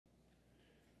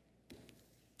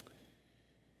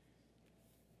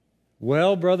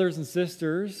Well, brothers and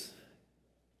sisters,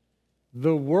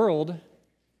 the world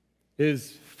is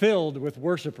filled with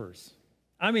worshipers.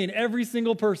 I mean, every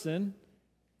single person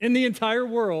in the entire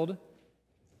world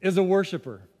is a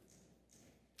worshiper.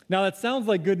 Now, that sounds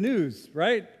like good news,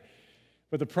 right?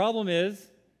 But the problem is,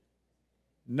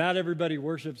 not everybody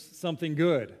worships something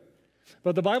good.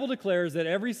 But the Bible declares that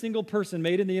every single person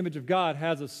made in the image of God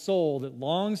has a soul that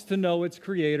longs to know its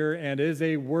Creator and is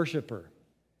a worshiper.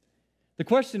 The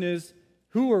question is,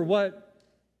 who or what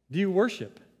do you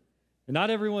worship? And not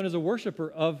everyone is a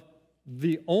worshiper of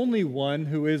the only one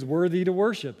who is worthy to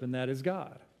worship, and that is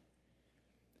God.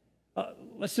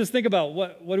 Let's just think about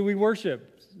what do we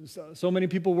worship? So many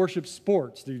people worship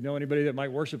sports. Do you know anybody that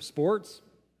might worship sports?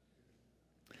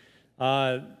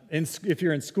 If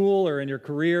you're in school or in your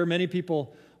career, many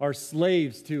people are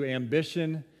slaves to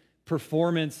ambition,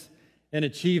 performance, and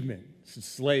achievement.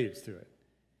 Slaves to it.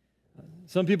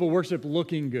 Some people worship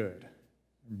looking good,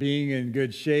 being in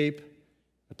good shape,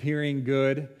 appearing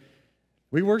good.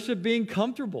 We worship being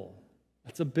comfortable.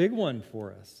 That's a big one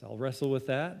for us. I'll wrestle with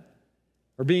that.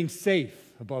 Or being safe,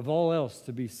 above all else,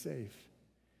 to be safe.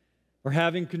 Or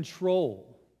having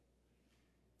control.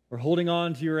 Or holding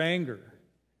on to your anger.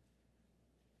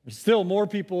 Still, more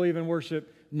people even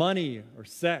worship money or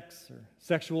sex or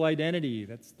sexual identity.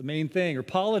 That's the main thing. Or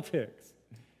politics.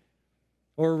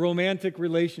 Or a romantic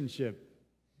relationship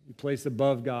you place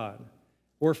above God.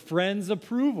 Or friends'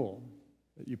 approval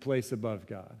that you place above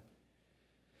God.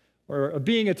 Or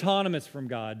being autonomous from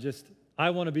God. Just,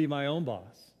 I want to be my own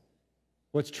boss.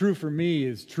 What's true for me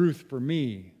is truth for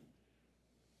me.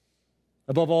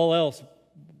 Above all else,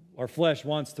 our flesh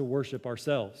wants to worship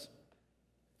ourselves.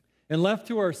 And left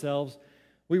to ourselves,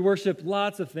 we worship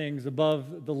lots of things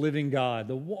above the living God,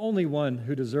 the only one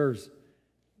who deserves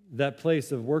that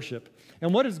place of worship.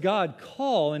 And what does God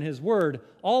call in His Word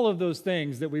all of those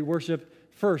things that we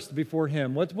worship first before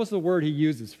Him? What's the word He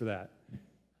uses for that?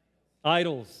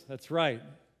 Idols, that's right.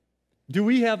 Do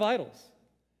we have idols?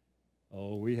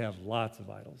 Oh, we have lots of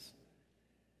idols.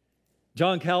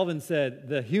 John Calvin said,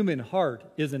 the human heart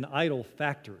is an idol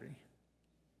factory.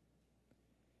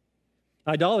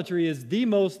 Idolatry is the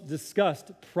most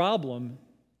discussed problem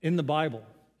in the Bible.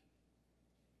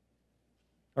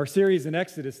 Our series in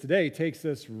Exodus today takes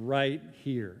us right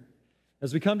here.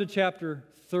 As we come to chapter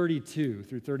 32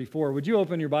 through 34, would you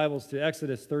open your Bibles to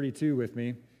Exodus 32 with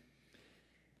me?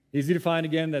 Easy to find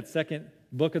again, that second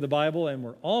book of the Bible, and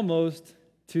we're almost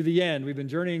to the end. We've been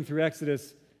journeying through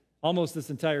Exodus almost this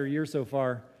entire year so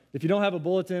far. If you don't have a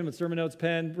bulletin with sermon notes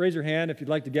pen, raise your hand if you'd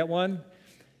like to get one.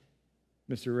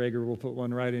 Mr. Rager will put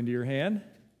one right into your hand.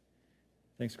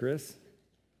 Thanks, Chris.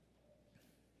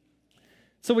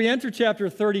 So we enter chapter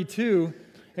 32,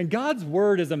 and God's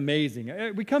Word is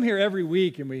amazing. We come here every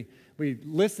week, and we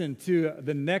listen to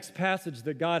the next passage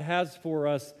that God has for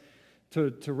us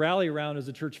to rally around as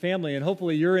a church family, and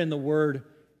hopefully you're in the Word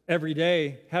every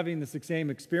day having this same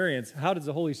experience. How does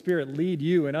the Holy Spirit lead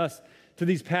you and us to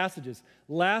these passages?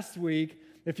 Last week,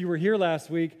 if you were here last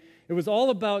week, it was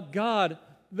all about God,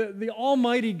 the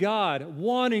Almighty God,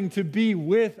 wanting to be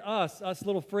with us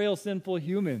little frail, sinful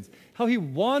humans, how He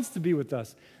wants to be with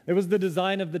us. It was the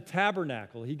design of the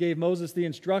tabernacle. He gave Moses the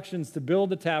instructions to build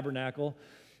the tabernacle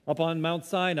up on Mount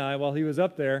Sinai while he was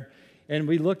up there, and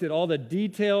we looked at all the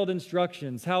detailed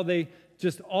instructions, how they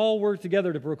just all work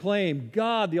together to proclaim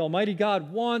God, the Almighty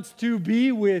God, wants to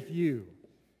be with you.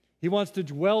 He wants to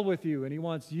dwell with you, and He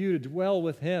wants you to dwell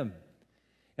with Him.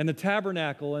 And the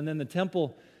tabernacle and then the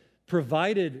temple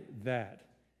provided that.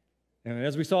 And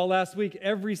as we saw last week,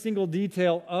 every single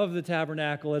detail of the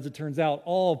tabernacle, as it turns out,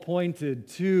 all pointed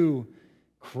to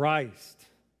Christ.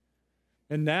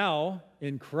 And now,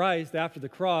 in Christ, after the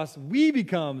cross, we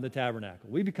become the tabernacle.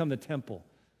 We become the temple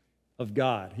of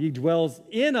God. He dwells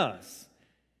in us.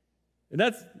 And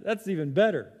that's even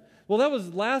better. Well, that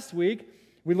was last week.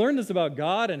 We learned this about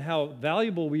God and how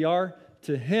valuable we are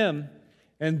to Him.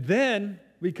 And then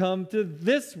we come to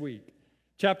this week,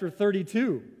 chapter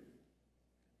 32.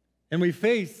 And we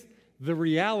face the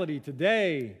reality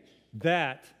today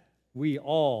that we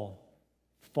all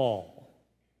fall.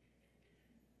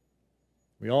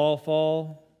 We all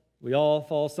fall. We all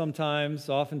fall sometimes,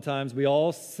 oftentimes. We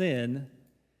all sin.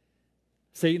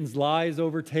 Satan's lies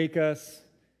overtake us.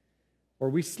 Or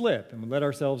we slip and we let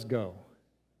ourselves go.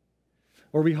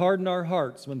 Or we harden our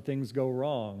hearts when things go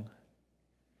wrong.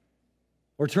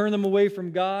 Or turn them away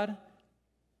from God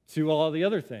to all the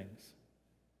other things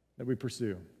that we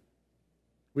pursue.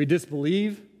 We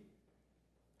disbelieve.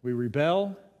 We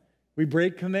rebel. We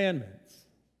break commandments.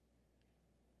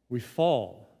 We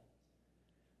fall.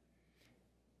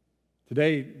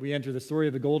 Today, we enter the story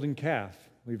of the golden calf.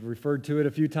 We've referred to it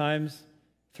a few times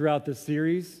throughout this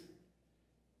series,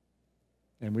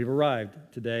 and we've arrived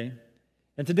today.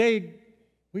 And today,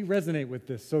 we resonate with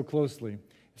this so closely.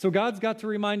 So God's got to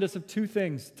remind us of two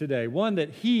things today. One, that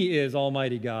He is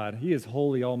Almighty God. He is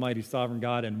holy, almighty, sovereign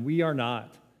God, and we are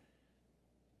not.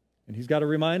 And He's got to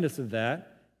remind us of that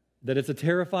it's a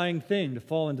terrifying thing to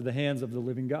fall into the hands of the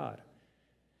living God.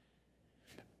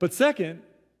 But second,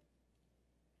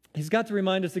 He's got to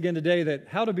remind us again today that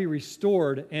how to be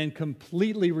restored and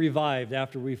completely revived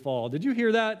after we fall. Did you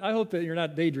hear that? I hope that you're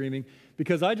not daydreaming,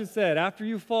 because I just said after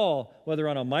you fall, whether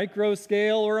on a micro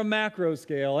scale or a macro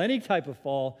scale, any type of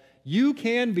fall, you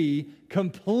can be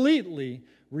completely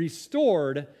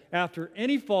restored after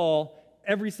any fall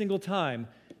every single time.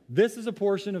 This is a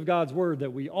portion of God's Word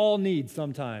that we all need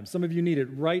sometimes. Some of you need it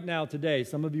right now today.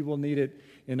 Some of you will need it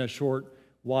in a short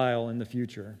while in the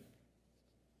future.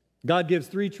 God gives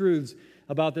three truths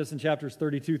about this in chapters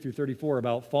 32 through 34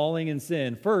 about falling in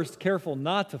sin. First, careful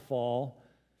not to fall.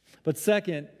 But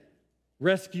second,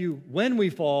 rescue when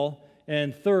we fall.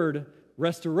 And third,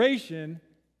 restoration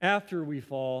after we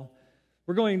fall.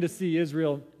 We're going to see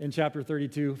Israel in chapter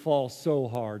 32 fall so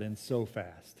hard and so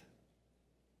fast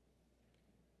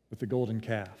with the golden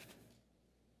calf.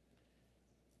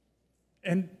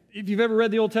 And if you've ever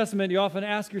read the Old Testament, you often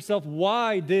ask yourself,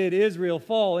 why did Israel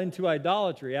fall into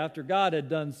idolatry after God had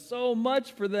done so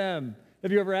much for them?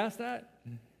 Have you ever asked that?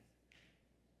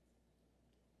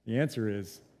 The answer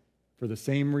is, for the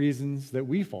same reasons that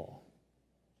we fall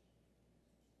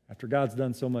after God's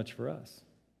done so much for us.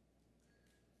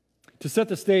 To set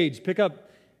the stage, pick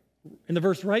up in the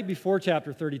verse right before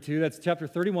chapter 32. That's chapter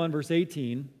 31, verse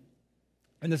 18.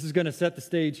 And this is going to set the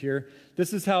stage here.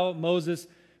 This is how Moses,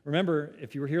 remember,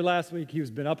 if you were here last week, he's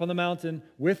been up on the mountain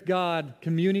with God,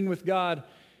 communing with God.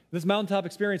 This mountaintop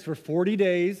experience for 40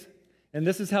 days. And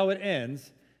this is how it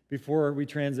ends before we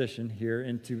transition here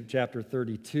into chapter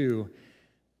 32.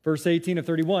 Verse 18 of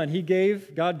 31,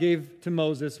 God gave to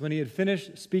Moses, when he had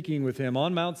finished speaking with him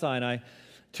on Mount Sinai,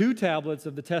 2 tablets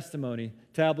of the testimony,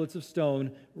 tablets of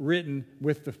stone, written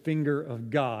with the finger of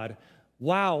God.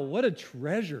 Wow, what a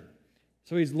treasure.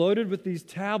 So he's loaded with these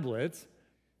tablets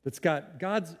that's got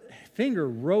God's finger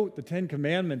wrote the 10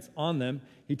 Commandments on them.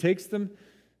 He takes them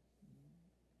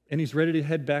and he's ready to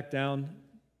head back down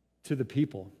to the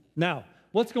people. Now,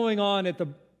 what's going on at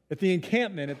the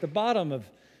encampment at the bottom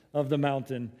of the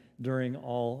mountain during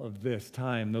all of this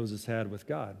time Moses had with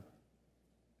God?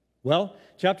 Well,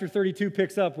 chapter 32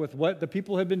 picks up with what the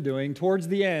people have been doing towards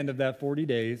the end of that 40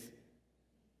 days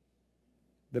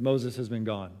that Moses has been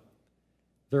gone.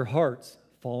 Their hearts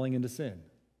falling into sin.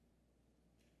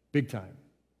 Big time.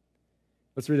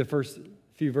 Let's read the first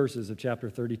few verses of chapter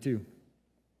 32.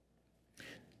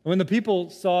 When the people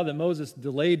saw that Moses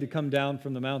delayed to come down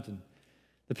from the mountain,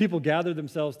 the people gathered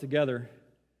themselves together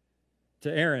to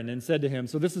Aaron and said to him,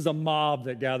 so this is a mob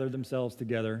that gathered themselves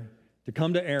together to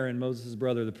come to Aaron, Moses'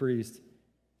 brother, the priest.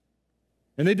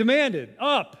 And they demanded,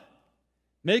 up,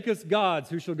 make us gods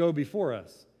who shall go before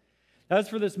us. As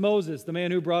for this Moses, the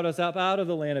man who brought us up out of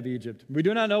the land of Egypt, we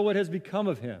do not know what has become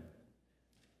of him.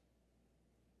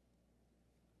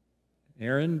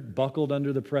 Aaron buckled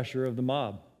under the pressure of the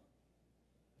mob.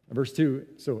 Verse 2,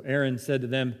 so Aaron said to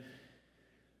them,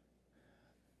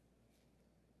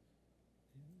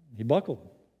 he buckled.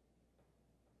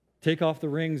 Take off the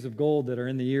rings of gold that are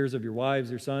in the ears of your wives,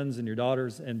 your sons, and your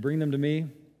daughters, and bring them to me.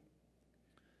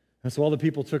 And so all the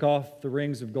people took off the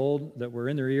rings of gold that were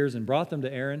in their ears and brought them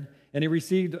to Aaron, and he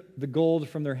received the gold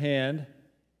from their hand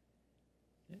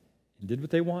and did what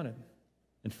they wanted,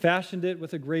 and fashioned it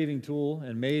with a graving tool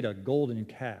and made a golden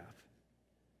calf.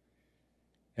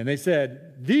 And they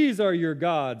said, these are your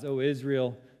gods, O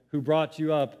Israel, who brought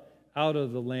you up out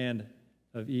of the land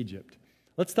of Egypt.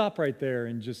 Let's stop right there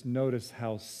and just notice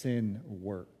how sin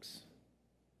works.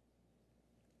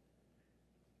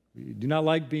 We do not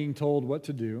like being told what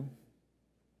to do.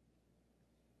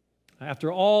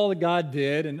 After all that God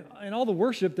did and all the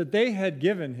worship that they had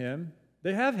given him,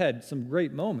 they have had some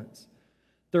great moments.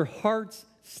 Their hearts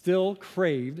still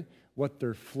craved what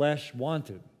their flesh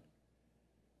wanted.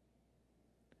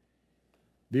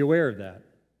 Be aware of that.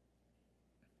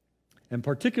 And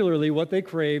particularly what they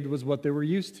craved was what they were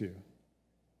used to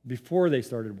before they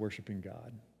started worshiping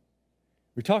God.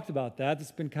 We talked about that.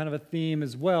 It's been kind of a theme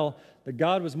as well, that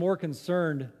God was more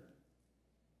concerned,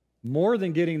 more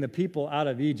than getting the people out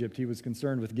of Egypt, he was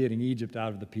concerned with getting Egypt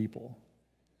out of the people.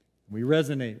 We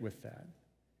resonate with that.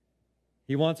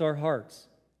 He wants our hearts.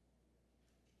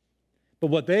 But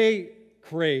what they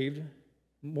craved,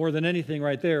 more than anything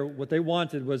right there, what they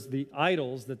wanted was the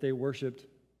idols that they worshiped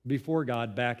before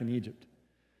God back in Egypt.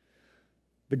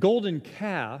 The golden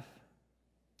calf,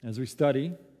 as we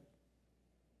study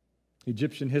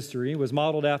Egyptian history, was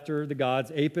modeled after the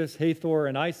gods Apis, Hathor,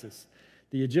 and Isis,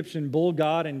 the Egyptian bull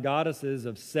god and goddesses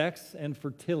of sex and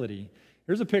fertility.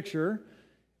 Here's a picture.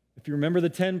 If you remember the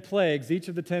 10 plagues, each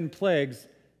of the 10 plagues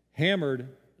hammered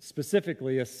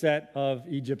specifically a set of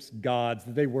Egypt's gods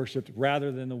that they worshipped rather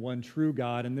than the one true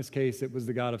God. In this case, it was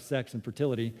the god of sex and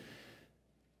fertility.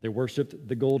 They worshipped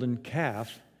the golden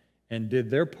calf and did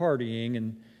their partying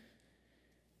and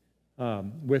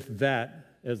with that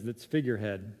as its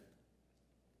figurehead.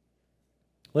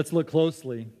 Let's look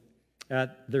closely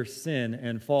at their sin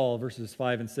and fall, verses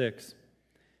 5 and 6.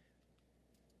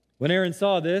 When Aaron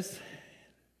saw this,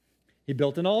 he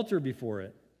built an altar before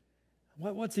it.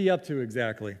 What's he up to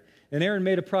exactly? And Aaron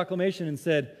made a proclamation and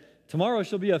said, "Tomorrow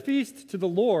shall be a feast to the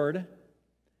Lord."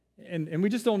 And we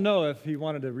just don't know if he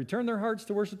wanted to return their hearts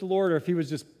to worship the Lord or if he was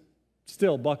just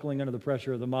still buckling under the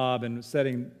pressure of the mob and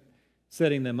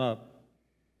setting them up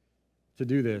to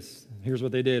do this. Here's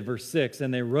what they did, verse 6.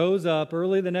 And they rose up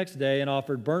early the next day and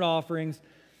offered burnt offerings.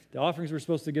 The offerings were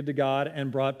supposed to give to God,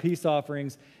 and brought peace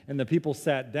offerings. And the people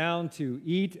sat down to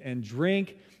eat and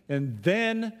drink and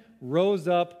then rose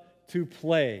up to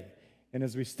play. And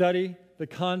as we study the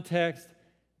context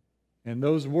and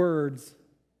those words,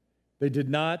 they did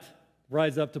not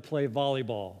rise up to play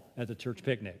volleyball at the church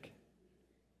picnic.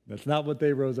 That's not what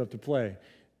they rose up to play.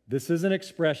 This is an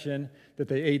expression that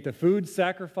they ate the food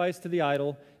sacrificed to the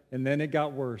idol, and then it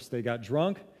got worse. They got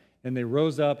drunk, and they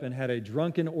rose up and had a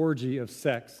drunken orgy of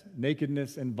sex,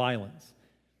 nakedness, and violence.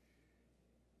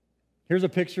 Here's a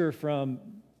picture from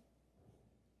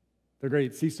the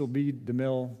great Cecil B.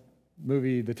 DeMille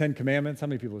movie, The Ten Commandments. How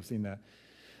many people have seen that?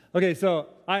 Okay, so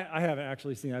I haven't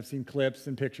actually seen it. I've seen clips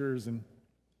and pictures,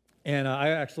 and I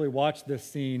actually watched this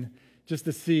scene just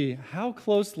to see how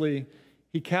closely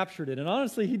he captured it. And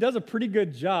honestly, he does a pretty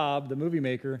good job, the movie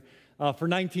maker, for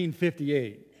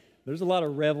 1958. There's a lot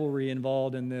of revelry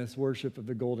involved in this worship of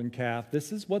the golden calf.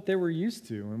 This is what they were used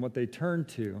to and what they turned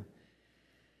to.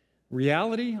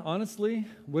 Reality, honestly,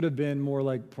 would have been more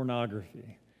like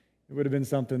pornography. It would have been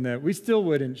something that we still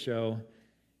wouldn't show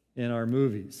in our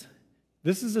movies.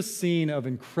 This is a scene of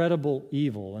incredible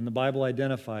evil, and the Bible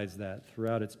identifies that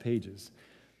throughout its pages.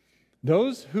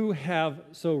 Those who have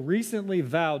so recently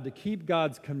vowed to keep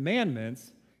God's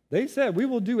commandments, they said, "We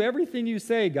will do everything you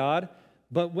say, God."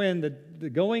 But when the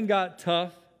going got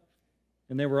tough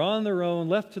and they were on their own,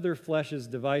 left to their flesh's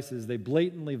devices, they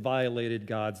blatantly violated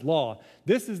God's law.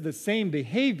 This is the same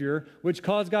behavior which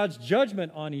caused God's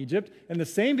judgment on Egypt, and the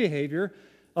same behavior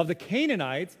of the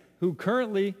Canaanites who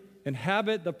currently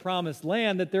inhabit the promised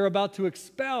land that they're about to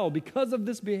expel because of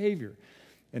this behavior.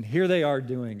 And here they are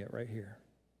doing it right here.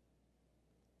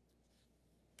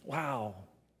 Wow,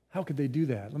 how could they do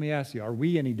that? Let me ask you, are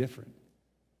we any different?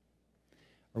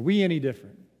 Are we any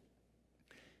different?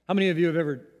 How many of you have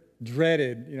ever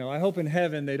dreaded, I hope in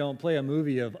heaven they don't play a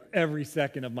movie of every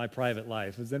second of my private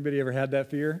life? Has anybody ever had that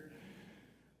fear?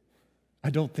 I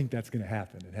don't think that's going to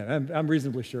happen in heaven. I'm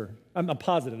reasonably sure. I'm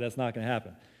positive that's not going to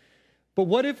happen. But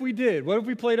what if we did? What if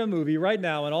we played a movie right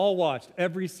now and all watched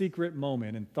every secret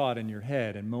moment and thought in your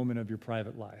head and moment of your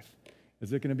private life?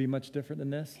 Is it going to be much different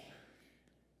than this?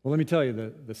 Well, let me tell you,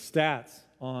 the stats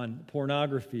on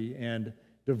pornography and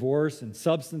divorce and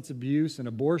substance abuse and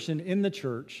abortion in the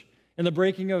church and the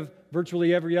breaking of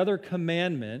virtually every other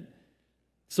commandment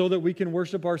so that we can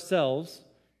worship ourselves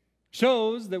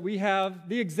shows that we have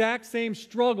the exact same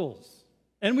struggles.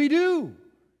 And we do.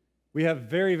 We have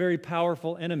very, very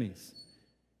powerful enemies.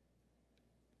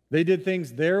 They did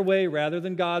things their way rather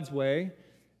than God's way.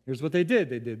 Here's what they did.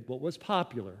 They did what was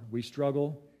popular. We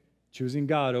struggle choosing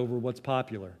God over what's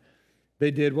popular.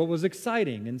 They did what was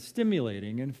exciting and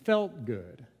stimulating and felt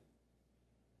good.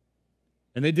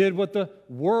 And they did what the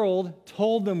world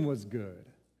told them was good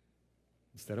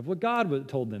instead of what God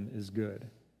told them is good.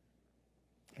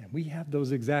 And we have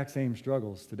those exact same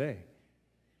struggles today.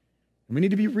 And we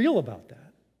need to be real about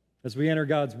that as we enter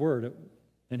God's word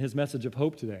and his message of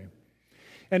hope today.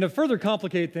 And to further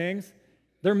complicate things,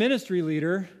 their ministry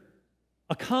leader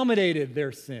accommodated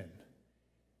their sin.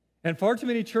 And far too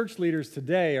many church leaders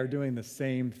today are doing the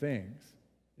same things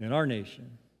in our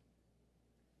nation.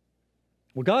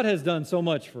 Well, God has done so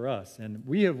much for us, and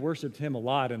we have worshiped him a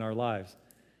lot in our lives.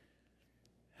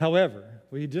 However,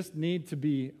 we just need to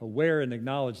be aware and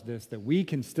acknowledge this, that we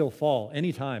can still fall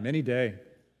anytime, any day.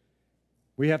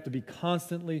 We have to be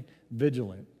constantly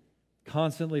vigilant,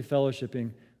 constantly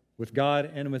fellowshipping with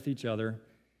God and with each other.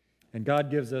 And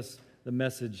God gives us the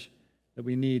message that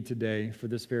we need today for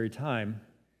this very time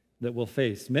that we'll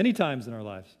face many times in our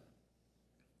lives.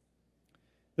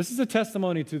 This is a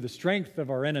testimony to the strength of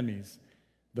our enemies.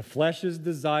 The flesh's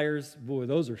desires, boy,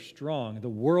 those are strong. The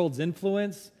world's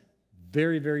influence,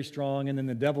 very, very strong. And then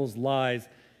the devil's lies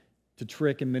to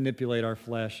trick and manipulate our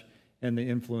flesh and the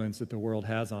influence that the world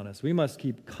has on us. We must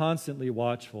keep constantly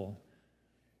watchful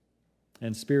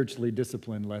and spiritually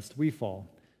disciplined lest we fall.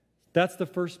 That's the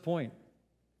first point.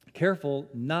 Careful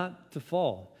not to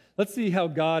fall. Let's see how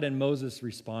God and Moses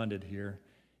responded here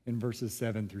in verses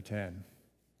 7 through 10.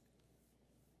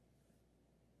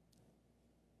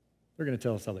 They're going to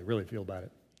tell us how they really feel about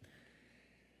it.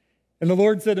 And the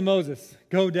Lord said to Moses,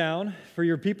 "Go down, for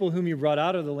your people whom you brought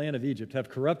out of the land of Egypt have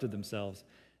corrupted themselves.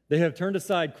 They have turned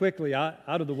aside quickly out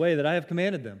of the way that I have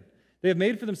commanded them. They have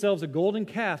made for themselves a golden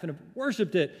calf and have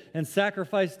worshipped it and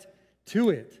sacrificed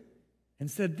to it and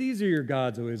said, 'These are your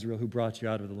gods, O Israel, who brought you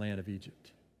out of the land of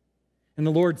Egypt.' And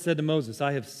the Lord said to Moses,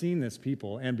 'I have seen this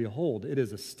people, and behold, it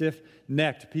is a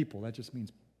stiff-necked people.'" That just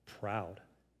means proud,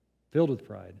 filled with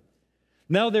pride.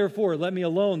 "Now, therefore, let me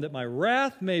alone, that my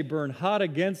wrath may burn hot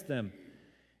against them,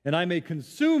 and I may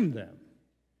consume them,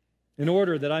 in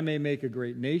order that I may make a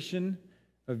great nation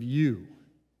of you."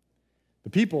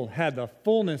 The people had the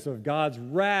fullness of God's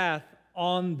wrath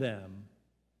on them.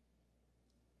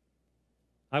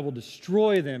 "I will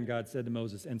destroy them," God said to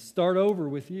Moses, "and start over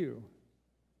with you."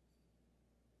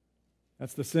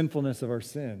 That's the sinfulness of our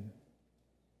sin.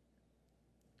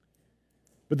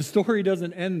 But the story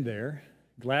doesn't end there,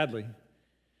 gladly.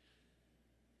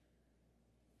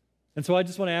 And so I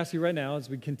just want to ask you right now, as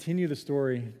we continue the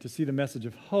story to see the message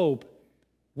of hope,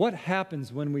 what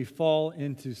happens when we fall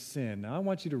into sin? Now, I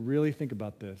want you to really think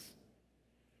about this.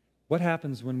 What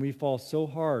happens when we fall so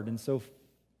hard and so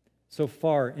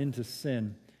far into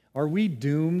sin? Are we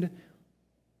doomed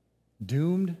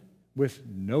with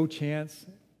no chance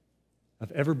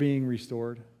of ever being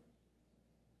restored?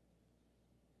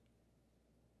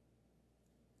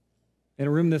 In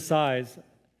a room this size,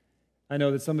 I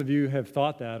know that some of you have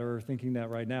thought that or are thinking that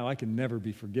right now. I can never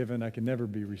be forgiven. I can never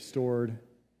be restored.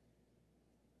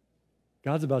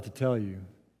 God's about to tell you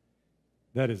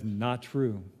that is not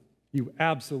true. You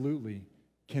absolutely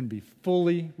can be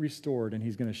fully restored, and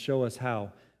He's going to show us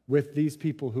how with these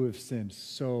people who have sinned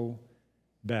so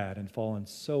bad and fallen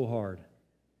so hard.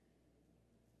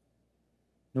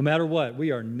 No matter what,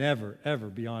 we are never, ever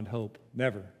beyond hope.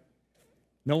 Never.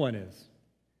 No one is.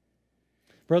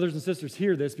 Brothers and sisters,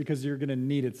 hear this because you're going to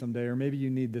need it someday, or maybe you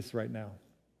need this right now.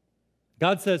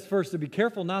 God says first to be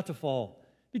careful not to fall.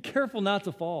 Be careful not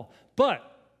to fall. But,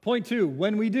 point two,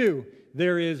 when we do,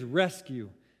 there is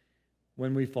rescue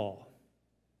when we fall.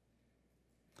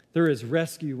 There is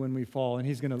rescue when we fall, and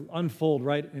He's going to unfold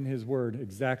right in His Word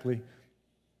exactly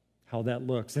how that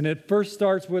looks. And it first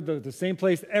starts with the same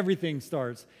place everything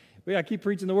starts. I keep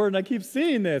preaching the Word, and I keep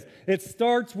seeing this. It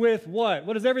starts with what?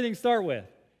 What does everything start with?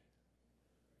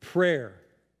 Prayer.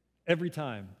 Every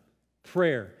time.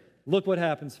 Prayer. Look what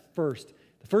happens first.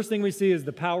 The first thing we see is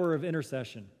the power of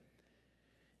intercession.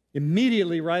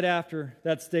 Immediately right after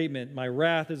that statement, "My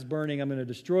wrath is burning, I'm going to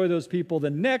destroy those people,"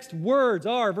 the next words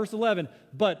are, verse 11,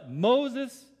 "But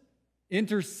Moses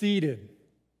interceded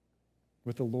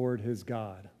with the Lord his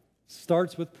God."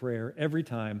 Starts with prayer every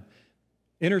time.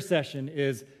 Intercession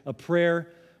is a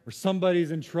prayer where somebody's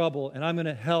in trouble, and I'm going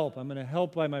to help. I'm going to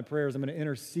help by my prayers. I'm going to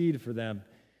intercede for them.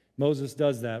 Moses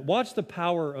does that. Watch the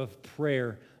power of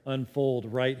prayer unfold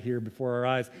right here before our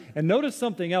eyes. And notice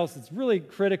something else that's really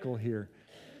critical here.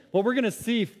 What we're going to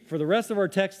see for the rest of our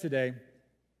text today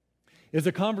is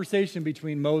a conversation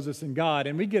between Moses and God,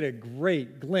 and we get a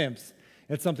great glimpse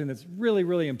at something that's really,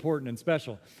 really important and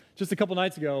special. Just a couple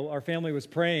nights ago, our family was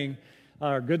praying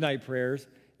our goodnight prayers,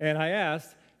 and I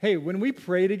asked, hey, when we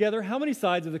pray together, how many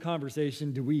sides of the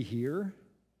conversation do we hear?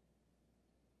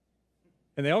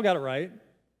 And they all got it right.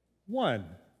 One.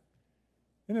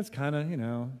 And it's kind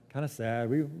of sad.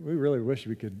 We really wish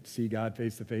we could see God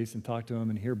face to face and talk to Him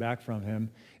and hear back from Him.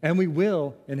 And we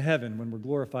will in heaven when we're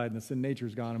glorified and the sin nature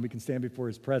is gone and we can stand before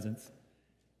His presence.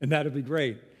 And that would be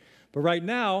great. But right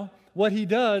now, what He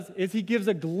does is He gives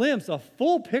a glimpse, a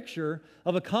full picture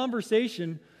of a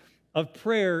conversation of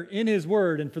prayer in His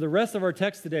Word. And for the rest of our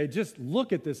text today, just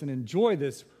look at this and enjoy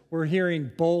this. We're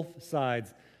hearing both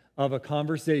sides of a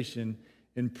conversation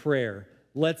in prayer.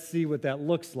 Let's see what that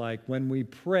looks like when we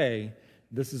pray.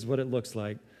 This is what it looks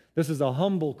like. This is a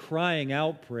humble crying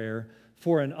out prayer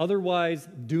for an otherwise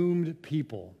doomed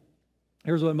people.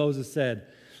 Here's what Moses said.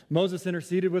 Moses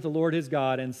interceded with the Lord his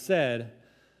God and said,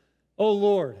 "O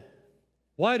Lord,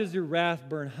 why does your wrath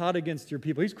burn hot against your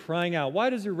people?" He's crying out. "Why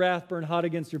does your wrath burn hot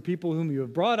against your people whom you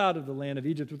have brought out of the land of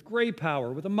Egypt with great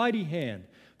power, with a mighty hand?"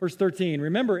 Verse 13,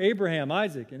 "Remember Abraham,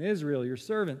 Isaac, and Israel, your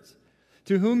servants,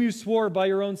 to whom you swore by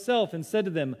your own self and said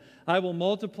to them, I will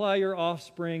multiply your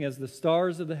offspring as the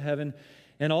stars of the heaven,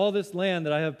 and all this land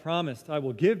that I have promised I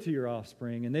will give to your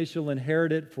offspring, and they shall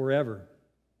inherit it forever.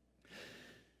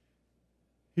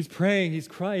 He's praying, he's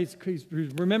crying,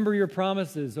 remember your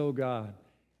promises, O God.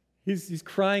 He's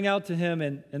crying out to him,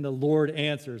 and the Lord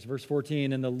answers. Verse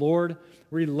 14, and the Lord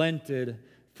relented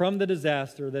from the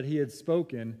disaster that he had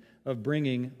spoken of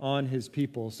bringing on his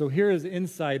people. So here is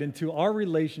insight into our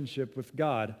relationship with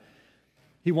God.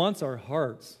 He wants our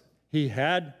hearts. He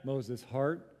had Moses'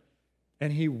 heart,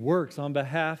 and he works on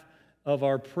behalf of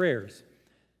our prayers.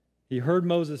 He heard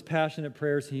Moses' passionate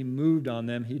prayers. He moved on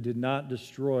them. He did not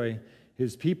destroy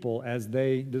his people as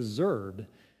they deserved.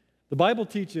 The Bible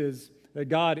teaches that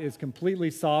God is completely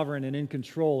sovereign and in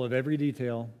control of every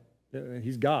detail.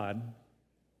 He's God.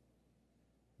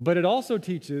 But it also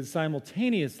teaches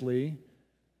simultaneously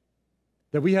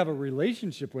that we have a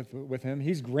relationship with him.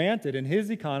 He's granted in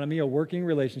his economy a working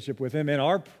relationship with him, and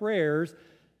our prayers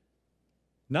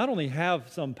not only have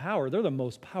some power, they're the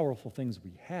most powerful things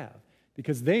we have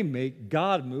because they make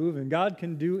God move, and God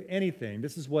can do anything.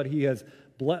 This is what he has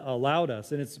allowed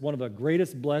us, and it's one of the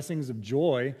greatest blessings of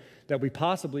joy that we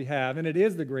possibly have, and it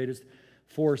is the greatest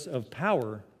force of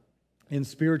power in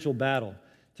spiritual battle,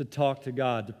 to talk to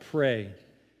God, to pray.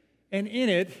 And in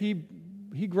it,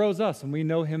 he grows us, and we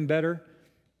know him better,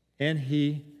 and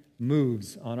he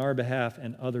moves on our behalf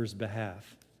and others'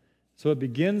 behalf. So it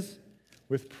begins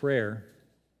with prayer,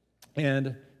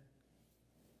 and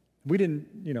we didn't,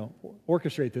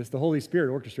 orchestrate this. The Holy Spirit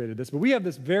orchestrated this, but we have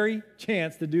this very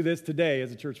chance to do this today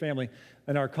as a church family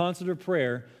in our concert of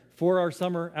prayer for our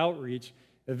summer outreach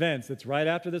events. It's right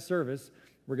after the service.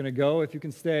 We're going to go, if you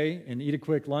can stay, and eat a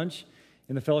quick lunch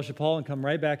in the fellowship hall and come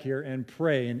right back here and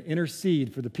pray and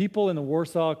intercede for the people in the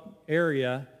Warsaw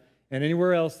area and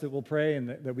anywhere else that we'll pray and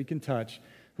that we can touch,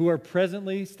 who are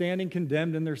presently standing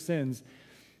condemned in their sins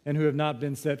and who have not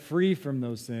been set free from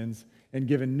those sins and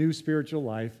given new spiritual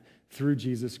life through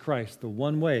Jesus Christ, the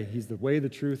one way. He's the way, the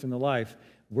truth, and the life.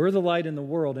 We're the light in the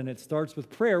world, and it starts with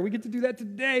prayer. We get to do that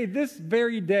today, this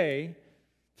very day,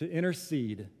 to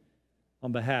intercede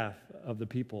on behalf of the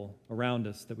people around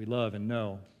us that we love and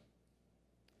know.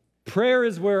 Prayer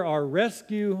is where our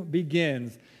rescue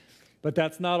begins, but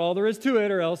that's not all there is to it,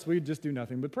 or else we'd just do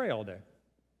nothing but pray all day.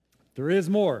 There is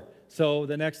more. So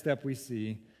the next step we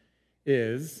see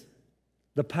is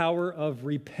the power of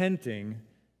repenting,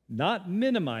 not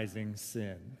minimizing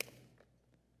sin.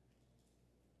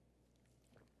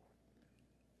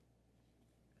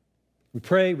 We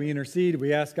pray, we intercede,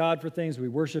 we ask God for things, we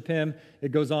worship him.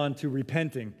 It goes on to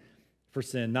repenting for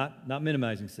sin, not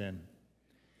minimizing sin.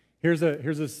 Here's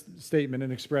a statement,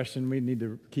 an expression we need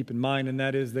to keep in mind, and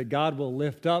that is that God will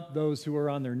lift up those who are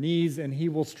on their knees, and he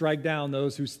will strike down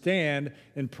those who stand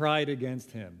in pride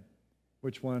against him.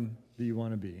 Which one do you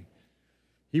want to be?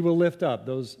 He will lift up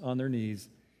those on their knees.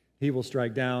 He will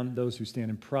strike down those who stand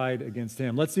in pride against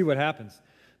him. Let's see what happens.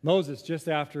 Moses, just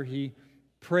after he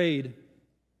prayed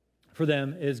for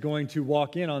them, is going to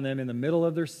walk in on them in the middle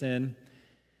of their sin.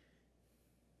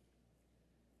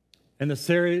 And the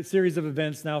series of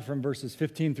events now from verses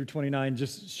 15 through 29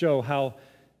 just show how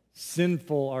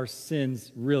sinful our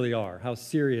sins really are, how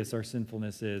serious our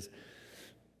sinfulness is.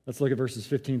 Let's look at verses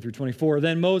 15 through 24.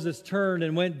 Then Moses turned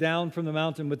and went down from the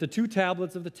mountain with the 2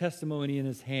 tablets of the testimony in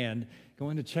his hand,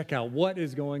 going to check out what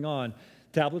is going on.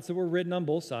 Tablets that were written on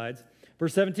both sides.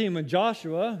 Verse 17, when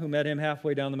Joshua, who met him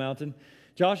halfway down the mountain,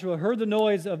 Joshua heard the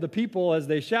noise of the people as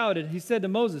they shouted, he said to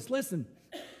Moses, listen,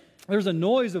 there's a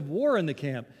noise of war in the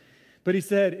camp. But he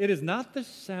said, it is not the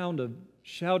sound of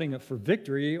shouting for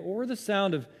victory or the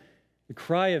sound of the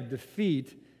cry of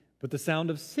defeat, but the sound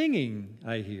of singing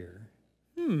I hear.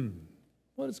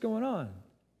 What is going on?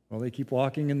 Well, they keep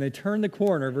walking and they turn the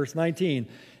corner, verse 19.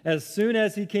 As soon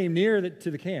as he came near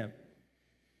to the camp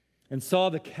and saw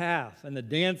the calf and the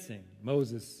dancing,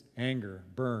 Moses' anger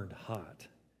burned hot.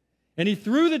 And he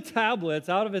threw the tablets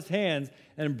out of his hands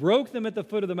and broke them at the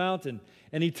foot of the mountain.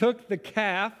 And he took the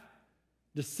calf,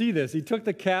 to see this, he took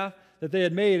the calf that they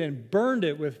had made and burned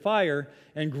it with fire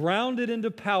and ground it into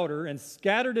powder and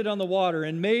scattered it on the water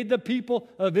and made the people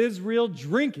of Israel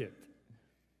drink it.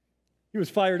 He was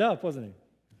fired up, wasn't he?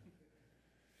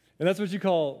 And that's what you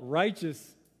call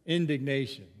righteous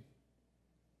indignation.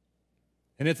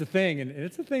 And it's a thing, and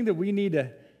it's a thing that we need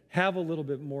to have a little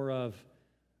bit more of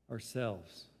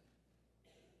ourselves.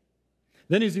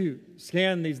 Then as you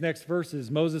scan these next verses,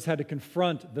 Moses had to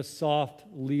confront the soft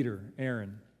leader,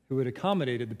 Aaron, who had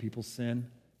accommodated the people's sin.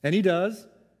 And he does.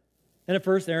 And at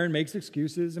first, Aaron makes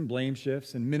excuses and blame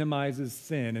shifts and minimizes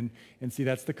sin. And see,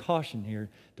 that's the caution here.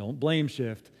 Don't blame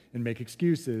shift and make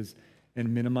excuses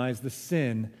and minimize the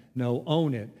sin. No,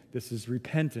 own it. This is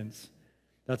repentance.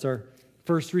 That's our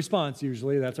first response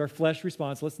usually. That's our flesh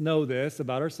response. Let's know this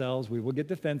about ourselves. We will get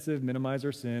defensive, minimize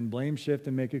our sin, blame, shift,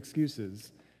 and make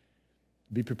excuses.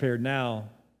 Be prepared now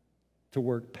to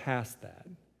work past that.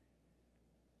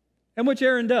 And which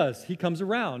Aaron does. He comes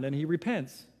around and he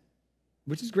repents,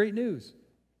 which is great news.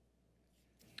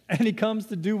 And he comes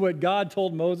to do what God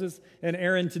told Moses and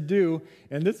Aaron to do.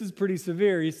 And this is pretty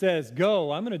severe. He says,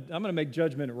 go, I'm going to make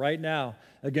judgment right now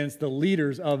against the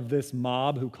leaders of this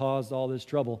mob who caused all this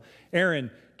trouble.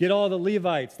 Aaron, get all the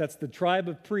Levites, that's the tribe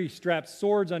of priests, strap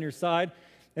swords on your side,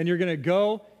 and you're going to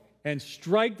go and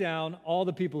strike down all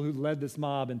the people who led this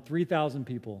mob. And 3,000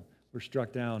 people were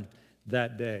struck down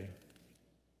that day.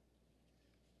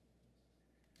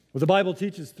 What the Bible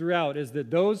teaches throughout is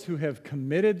that those who have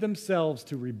committed themselves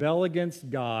to rebel against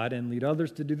God and lead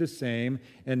others to do the same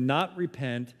and not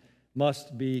repent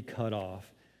must be cut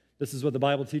off. This is what the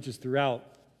Bible teaches throughout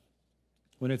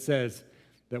when it says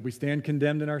that we stand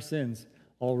condemned in our sins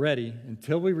already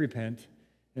until we repent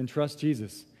and trust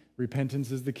Jesus.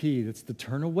 Repentance is the key. It's to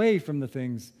turn away from the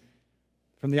things,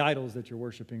 from the idols that you're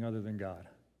worshiping other than God,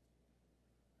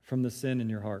 from the sin in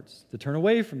your hearts. To turn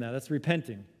away from that, that's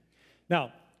repenting.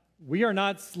 Now, we are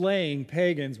not slaying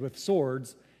pagans with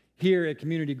swords here at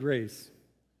Community Grace.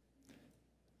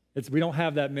 We don't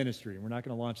have that ministry. We're not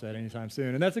going to launch that anytime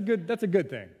soon, and that's a good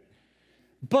thing.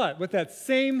 But with that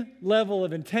same level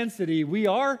of intensity, we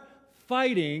are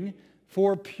fighting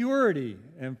for purity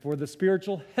and for the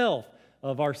spiritual health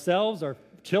of ourselves, our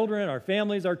children, our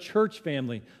families, our church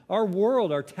family, our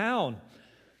world, our town.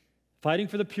 Fighting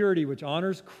for the purity which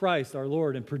honors Christ our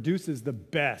Lord and produces the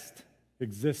best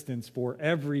existence for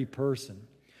every person.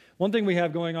 One thing we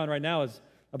have going on right now is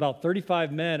about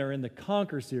 35 men are in the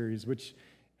Conquer series, which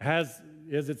has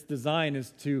as its design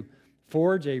is to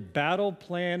forge a battle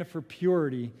plan for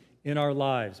purity in our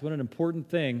lives. What an important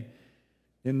thing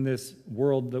in this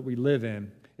world that we live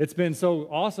in. It's been so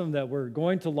awesome that we're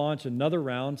going to launch another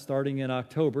round starting in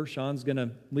October. Sean's going to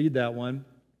lead that one.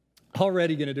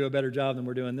 Already going to do a better job than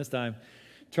we're doing this time,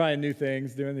 trying new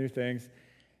things, doing new things.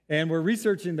 And we're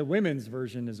researching the women's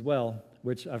version as well,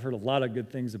 which I've heard a lot of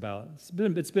good things about. It's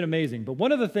been amazing. But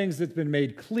one of the things that's been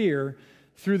made clear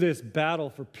through this battle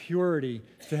for purity,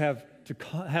 to have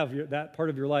that part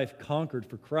of your life conquered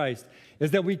for Christ,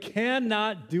 is that we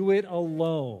cannot do it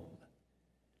alone.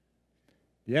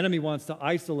 The enemy wants to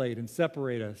isolate and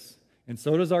separate us, and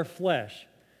so does our flesh,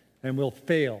 and we'll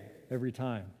fail every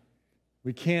time.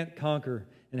 We can't conquer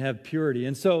and have purity.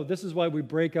 And so this is why we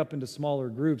break up into smaller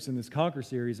groups in this Conquer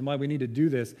series, and why we need to do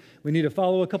this. We need to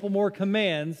follow a couple more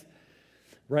commands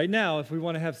right now if we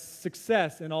want to have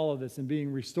success in all of this and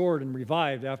being restored and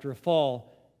revived after a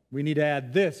fall. We need to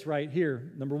add this right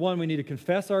here. Number one, we need to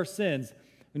confess our sins.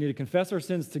 We need to confess our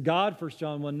sins to God, 1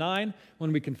 John 1:9.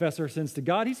 When we confess our sins to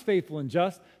God, He's faithful and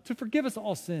just to forgive us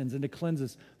all sins and to cleanse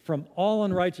us from all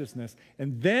unrighteousness.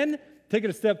 And then take it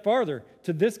a step farther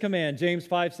to this command, James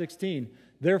 5:16.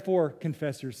 Therefore,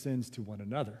 confess your sins to one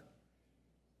another.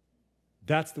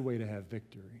 That's the way to have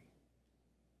victory.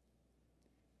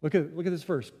 Look at this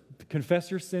verse. Confess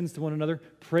your sins to one another.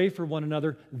 Pray for one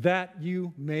another that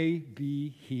you may be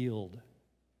healed.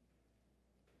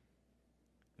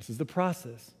 This is the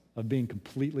process of being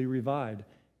completely revived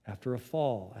after a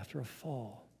fall,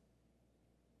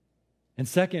 And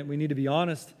second, we need to be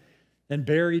honest and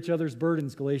bear each other's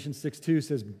burdens. Galatians 6:2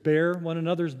 says, bear one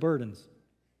another's burdens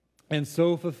and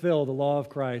so fulfill the law of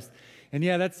Christ. And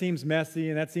yeah, that seems messy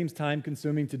and that seems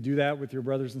time-consuming to do that with your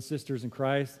brothers and sisters in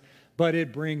Christ, but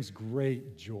it brings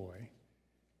great joy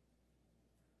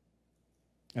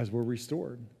as we're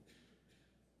restored.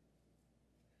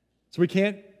 So we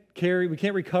can't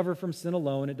recover from sin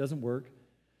alone. It doesn't work.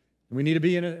 And we need to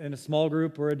be in a small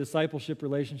group or a discipleship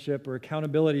relationship or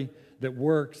accountability that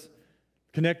works,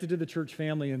 connected to the church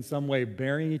family in some way,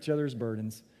 bearing each other's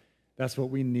burdens. That's what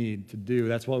we need to do.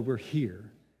 That's why we're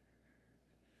here.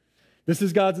 This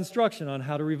is God's instruction on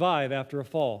how to revive after a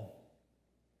fall.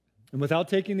 And without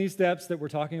taking these steps that we're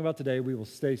talking about today, we will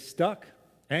stay stuck,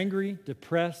 angry,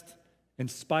 depressed, and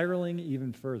spiraling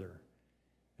even further.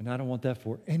 And I don't want that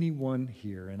for anyone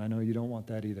here, and I know you don't want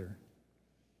that either.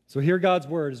 So hear God's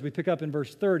word. As we pick up in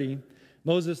verse 30,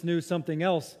 Moses knew something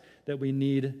else that we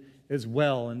need as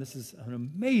well, and this is an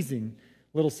amazing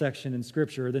little section in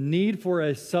Scripture, the need for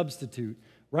a substitute.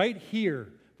 Right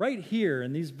here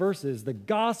in these verses, the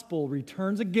gospel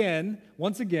returns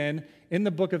once again, in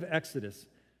the book of Exodus.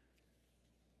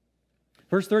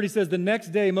 Verse 30 says, the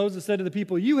next day Moses said to the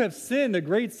people, you have sinned a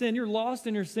great sin. You're lost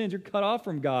in your sins. You're cut off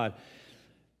from God.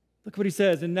 Look what he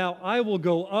says, and now I will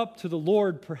go up to the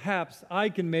Lord. Perhaps I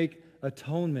can make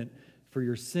atonement for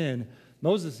your sin.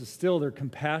 Moses is still their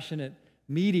compassionate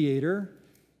mediator.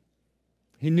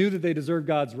 He knew that they deserved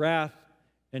God's wrath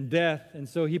and death, and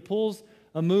so he pulls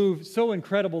a move so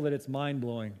incredible that it's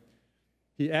mind-blowing.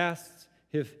 He asks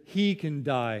if he can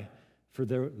die for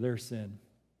their sin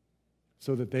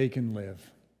so that they can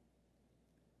live.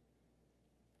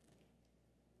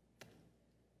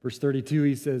 Verse 32,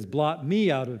 he says, blot me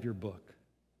out of your book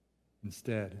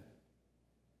instead.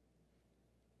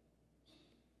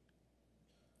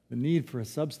 The need for a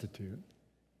substitute.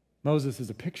 Moses is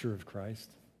a picture of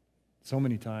Christ so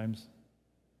many times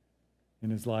in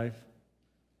his life.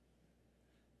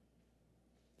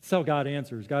 That's how God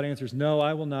answers. God answers, no,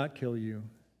 I will not kill you,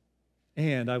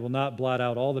 and I will not blot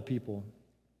out all the people,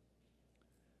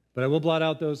 but I will blot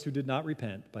out those who did not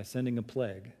repent by sending a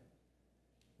plague.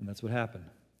 And that's what happened.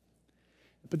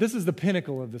 But this is the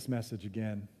pinnacle of this message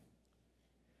again,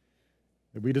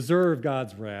 that we deserve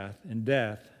God's wrath and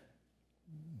death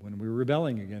when we were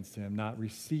rebelling against him, not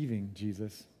receiving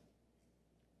Jesus.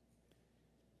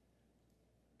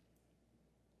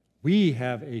 We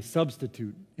have a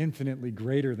substitute infinitely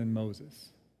greater than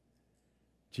Moses.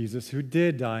 Jesus, who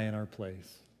did die in our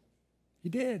place. He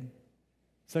did.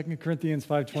 2 Corinthians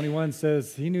 5:21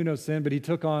 says, he knew no sin, but he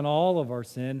took on all of our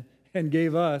sin and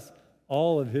gave us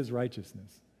all of his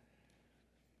righteousness.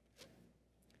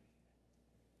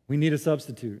 We need a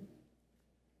substitute.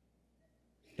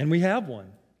 And we have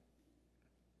one.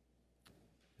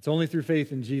 It's only through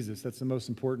faith in Jesus. That's the most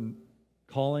important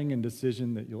calling and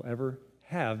decision that you'll ever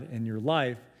have in your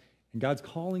life. And God's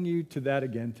calling you to that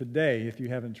again today. If you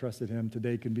haven't trusted him,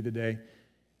 today could be the day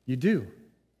you do.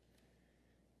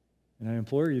 And I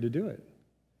implore you to do it.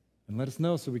 And let us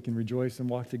know so we can rejoice and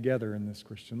walk together in this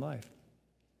Christian life.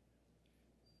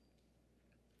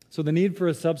 So the need for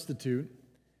a substitute.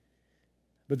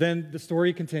 But then the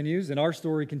story continues, and our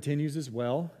story continues as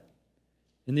well.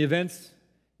 In the events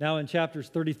now in chapters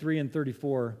 33 and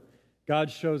 34, God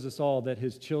shows us all that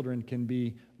his children can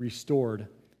be restored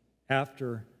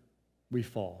after we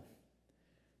fall.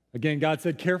 Again, God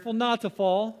said, careful not to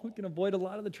fall. We can avoid a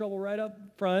lot of the trouble right up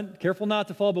front. Careful not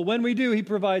to fall. But when we do, he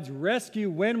provides rescue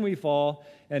when we fall.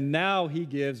 And now he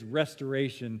gives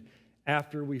restoration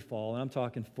after we fall. And I'm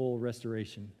talking full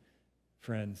restoration,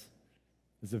 friends,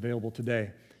 is available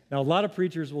today. Now, a lot of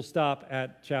preachers will stop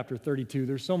at chapter 32.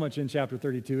 There's so much in chapter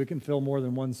 32. It can fill more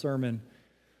than one sermon.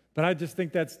 But I just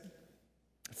think that's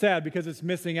sad because it's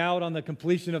missing out on the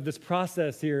completion of this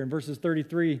process here in verses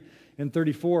 33 and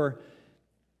 34.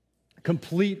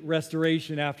 Complete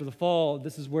restoration after the fall.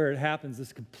 This is where it happens,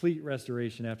 this complete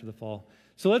restoration after the fall.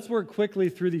 So let's work quickly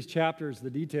through these chapters, the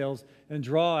details, and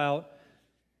draw out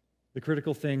the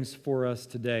critical things for us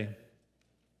today.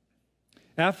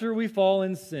 After we fall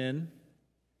in sin,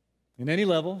 in any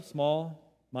level, small,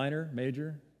 minor,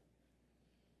 major,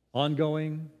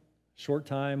 ongoing, short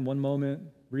time, one moment,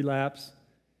 relapse,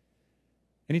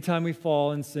 anytime we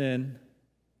fall in sin,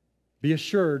 be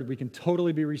assured we can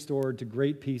totally be restored to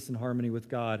great peace and harmony with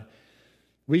God.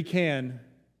 We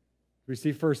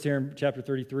see first here in chapter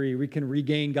 33, we can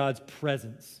regain God's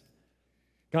presence.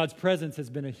 God's presence has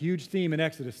been a huge theme in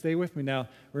Exodus. Stay with me now.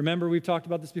 Remember, we've talked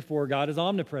about this before. God is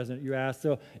omnipresent, you ask.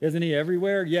 So isn't he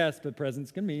everywhere? Yes, but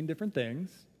presence can mean different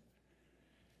things.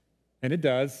 And it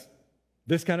does.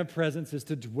 This kind of presence is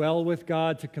to dwell with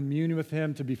God, to commune with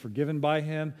him, to be forgiven by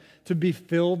him, to be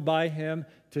filled by him,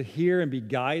 to hear and be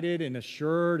guided and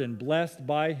assured and blessed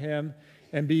by him,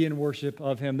 and be in worship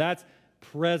of him. That's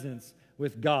presence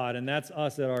with God, and that's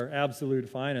us at our absolute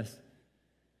finest,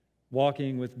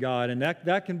 walking with God, and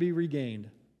that can be regained.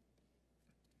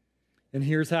 And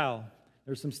here's how.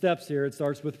 There's some steps here. It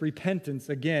starts with repentance.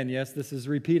 Again, yes, this is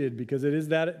repeated because it is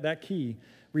that key.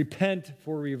 Repent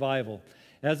for revival.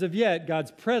 As of yet, God's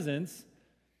presence,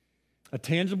 a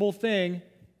tangible thing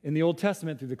in the Old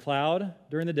Testament through the cloud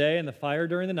during the day and the fire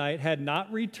during the night, had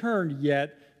not returned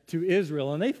yet to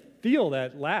Israel, and they feel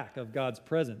that lack of God's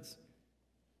presence.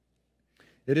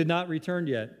 It had not returned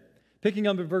yet. Picking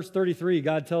up in verse 33,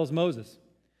 God tells Moses,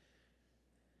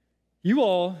 you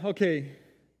all,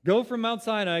 go from Mount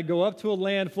Sinai, go up to a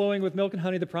land flowing with milk and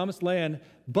honey, the promised land,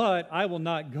 but I will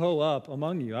not go up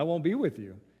among you. I won't be with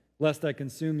you, lest I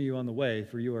consume you on the way,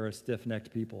 for you are a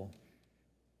stiff-necked people.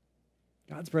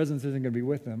 God's presence isn't going to be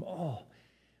with them. Oh,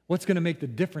 what's going to make the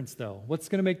difference, though? What's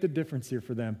going to make the difference here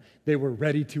for them? They were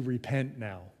ready to repent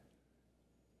now.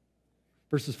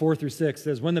 Verses 4 through 6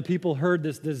 says, when the people heard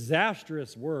this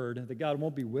disastrous word that God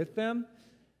won't be with them,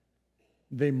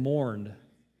 they mourned.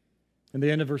 In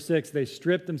the end of verse 6, they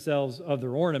stripped themselves of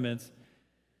their ornaments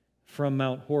from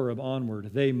Mount Horeb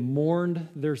onward. They mourned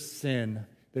their sin.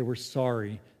 They were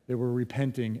sorry. They were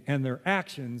repenting, and their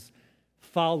actions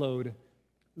followed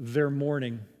their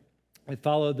mourning. They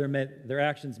followed their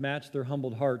actions matched their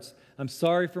humbled hearts. I'm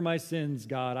sorry for my sins,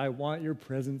 God. I want your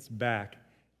presence back.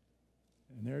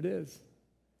 And there it is.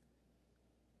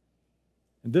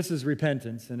 And this is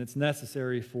repentance, and it's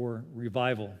necessary for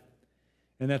revival.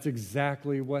 And that's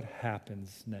exactly what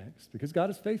happens next, because God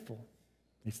is faithful.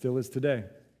 He still is today.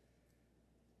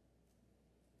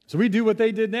 So we do what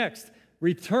they did next.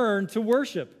 Return to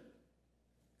worship.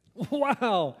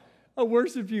 Wow. I'll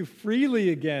worship you freely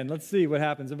again. Let's see what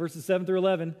happens in verses 7 through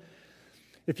 11.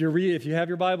 If you have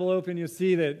your Bible open, you'll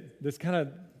see that this kind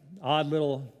of odd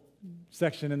little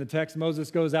section in the text,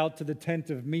 Moses goes out to the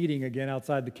tent of meeting again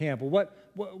outside the camp. Well,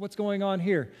 what's going on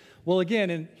here? Well, again,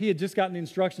 and he had just gotten the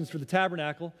instructions for the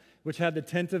tabernacle, which had the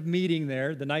tent of meeting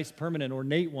there, the nice permanent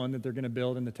ornate one that they're going to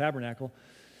build in the tabernacle,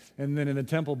 and then in the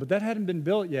temple. But that hadn't been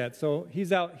built yet, so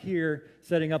he's out here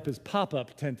setting up his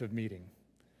pop-up tent of meeting.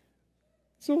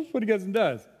 So that's what he goes and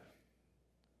does.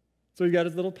 So he got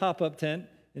his little pop-up tent,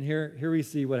 and here we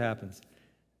see what happens.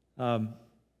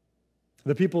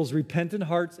 The people's repentant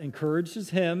hearts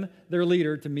encourages him, their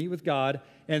leader, to meet with God,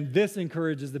 and this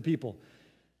encourages the people.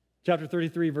 Chapter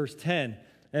 33, verse 10.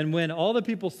 And when all the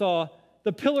people saw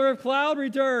the pillar of cloud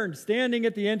returned, standing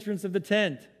at the entrance of the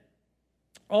tent,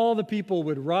 all the people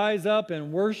would rise up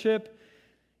and worship,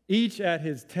 each at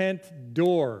his tent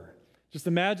door. Just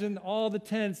imagine all the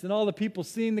tents and all the people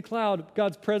seeing the cloud.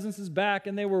 God's presence is back,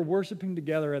 and they were worshiping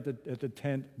together at the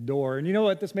tent door. And you know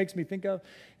what this makes me think of?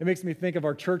 It makes me think of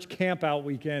our church camp out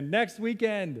weekend next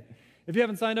weekend. If you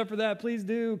haven't signed up for that, please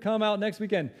do come out next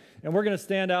weekend. And we're going to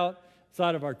stand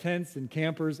outside of our tents and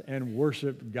campers and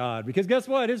worship God. Because guess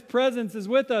what? His presence is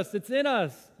with us. It's in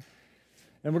us.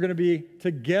 And we're going to be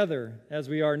together as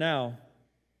we are now.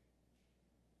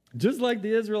 Just like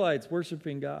the Israelites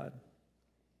worshiping God.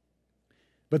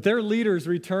 But their leaders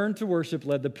returned to worship,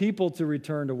 led the people to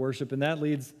return to worship, and that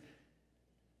leads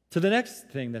to the next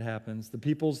thing that happens. The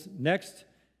people's next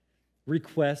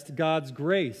request, God's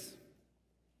grace.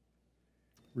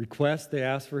 Request, they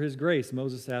ask for his grace.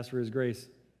 Moses asked for his grace.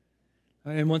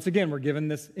 And once again, we're given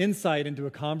this insight into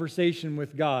a conversation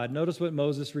with God. Notice what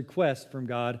Moses requests from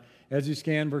God as you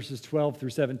scan verses 12 through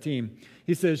 17.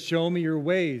 He says, show me your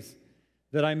ways,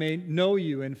 that I may know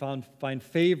you and find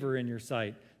favor in your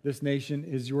sight. This nation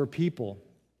is your people.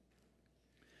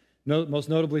 Most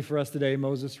notably for us today,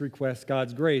 Moses requests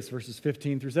God's grace, verses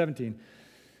 15 through 17.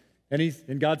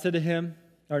 And God said to him,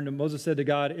 or Moses said to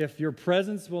God, if your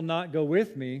presence will not go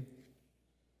with me,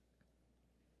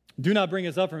 do not bring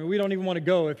us up from me. We don't even want to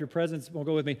go if your presence won't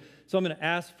go with me. So I'm going to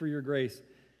ask for your grace.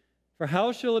 For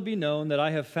how shall it be known that I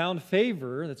have found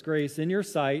favor, that's grace, in your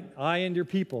sight, I and your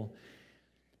people?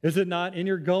 Is it not in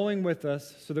your going with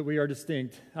us so that we are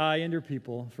distinct, I and your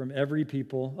people, from every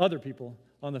people, other people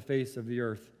on the face of the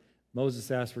earth? Moses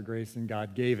asked for grace, and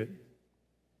God gave it.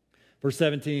 Verse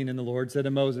 17, and the Lord said to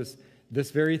Moses,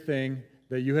 this very thing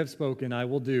that you have spoken I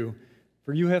will do,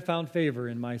 for you have found favor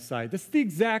in my sight. This is the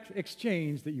exact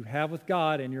exchange that you have with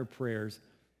God in your prayers.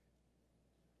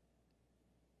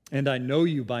 And I know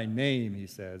you by name, he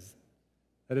says.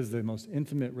 That is the most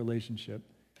intimate relationship.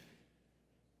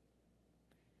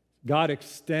 God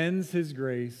extends his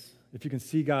grace. If you can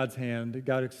see God's hand,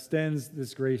 God extends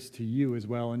this grace to you as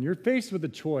well. And you're faced with a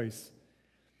choice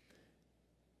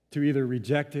to either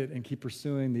reject it and keep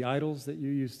pursuing the idols that you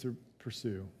used to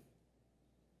pursue,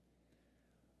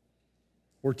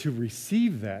 or to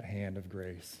receive that hand of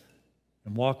grace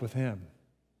and walk with him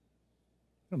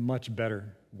in a much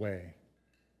better way.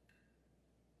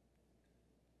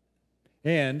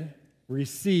 And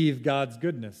receive God's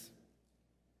goodness.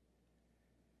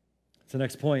 That's the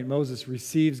next point. Moses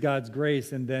receives God's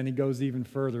grace, and then he goes even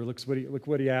further. Look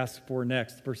what he asks for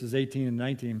next, verses 18 and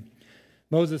 19.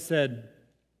 Moses said,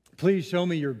 please show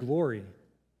me your glory.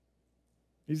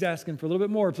 He's asking for a little bit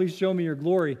more. Please show me your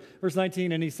glory. Verse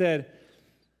 19, and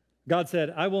God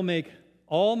said, I will make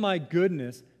all my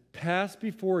goodness pass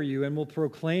before you and will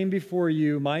proclaim before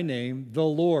you my name, the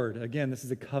Lord. Again, this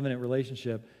is a covenant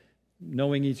relationship,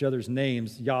 knowing each other's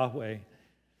names, Yahweh.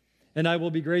 And I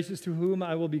will be gracious to whom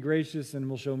I will be gracious, and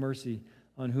will show mercy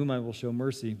on whom I will show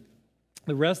mercy.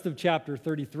 The rest of chapter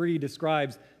 33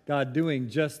 describes God doing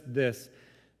just this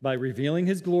by revealing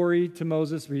his glory to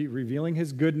Moses, revealing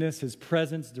his goodness, his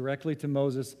presence directly to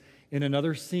Moses in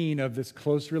another scene of this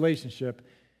close relationship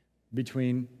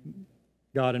between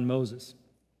God and Moses.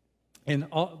 And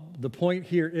the point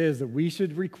here is that we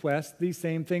should request these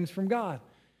same things from God.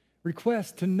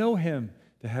 Request to know him,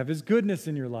 to have his goodness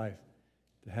in your life,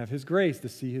 to have his grace, to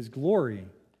see his glory.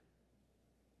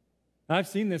 I've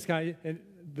seen this kind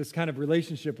of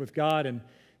relationship with God, and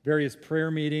various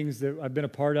prayer meetings that I've been a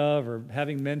part of, or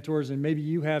having mentors, and maybe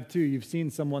you have too. You've seen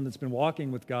someone that's been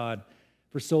walking with God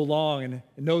for so long and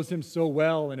knows him so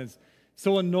well and is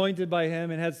so anointed by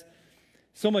him and has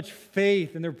so much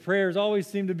faith, and their prayers always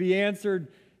seem to be answered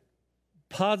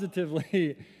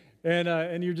positively,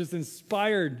 and you're just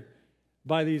inspired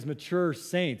by these mature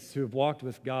saints who have walked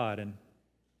with God. And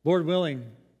Lord willing,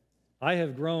 I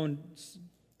have grown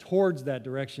towards that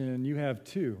direction, and you have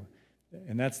too.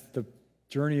 And that's the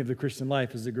journey of the Christian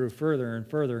life, as it grew further and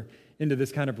further into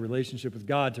this kind of relationship with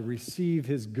God to receive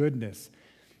his goodness.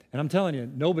 And I'm telling you,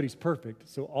 nobody's perfect.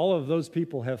 So all of those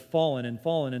people have fallen and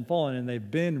fallen and fallen, and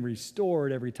they've been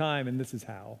restored every time, and this is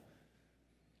how.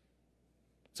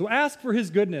 So ask for his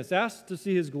goodness. Ask to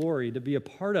see his glory, to be a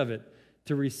part of it,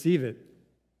 to receive it.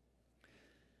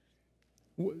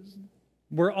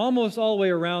 We're almost all the way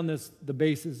around the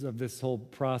basis of this whole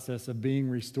process of being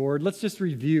restored. Let's just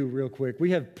review real quick.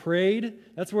 We have prayed.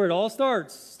 That's where it all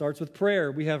starts. Starts with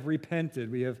prayer. We have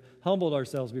repented. We have humbled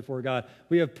ourselves before God.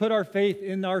 We have put our faith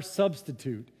in our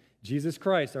substitute, Jesus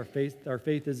Christ. Our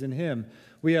faith is in him.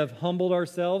 We have humbled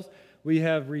ourselves. We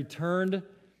have returned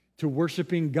to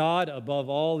worshiping God above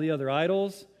all the other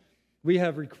idols. We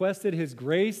have requested his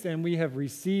grace, and we have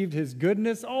received his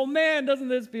goodness. Oh man, doesn't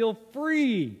this feel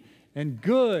free and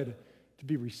good to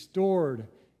be restored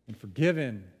and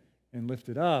forgiven and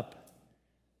lifted up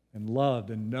and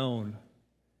loved and known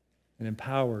and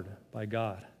empowered by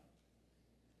God?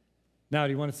 Now,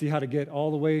 do you want to see how to get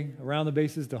all the way around the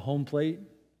bases to home plate?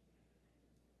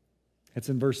 It's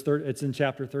in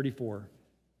chapter 34.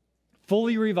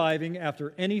 Fully reviving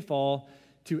after any fall,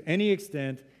 to any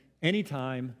extent, any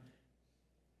time.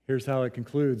 Here's how it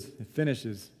concludes. It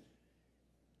finishes.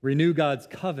 Renew God's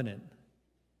covenant.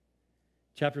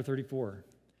 Chapter 34.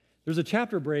 There's a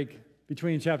chapter break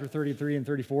between chapter 33 and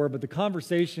 34, but the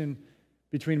conversation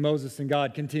between Moses and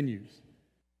God continues.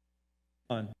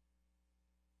 At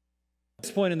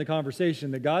this point in the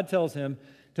conversation, that God tells him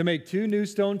to make 2 new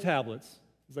stone tablets.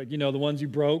 It's like, the ones you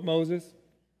broke, Moses.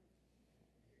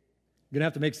 You're going to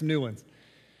have to make some new ones.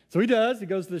 So he does. He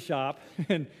goes to the shop,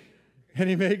 and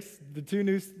he makes the two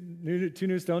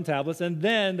new stone tablets, and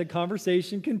then the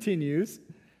conversation continues.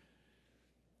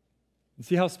 And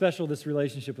see how special this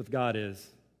relationship with God is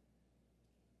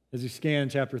as you scan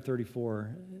chapter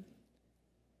 34. And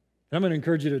I'm going to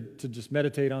encourage you to just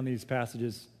meditate on these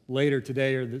passages later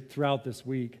today or throughout this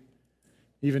week,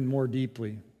 even more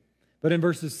deeply. But in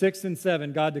verses 6 and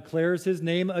 7, God declares his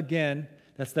name again.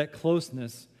 That's that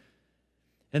closeness.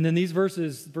 And then these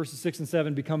verses 6 and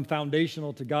 7, become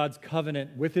foundational to God's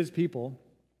covenant with his people.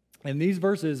 And these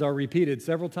verses are repeated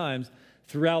several times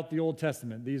throughout the Old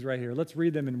Testament, these right here. Let's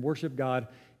read them and worship God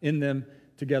in them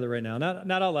together right now. Not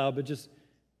out loud, but just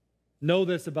know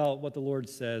this about what the Lord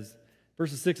says.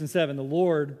 Verses 6 and 7, the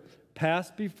Lord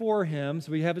passed before him,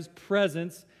 so we have his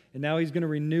presence, and now he's going to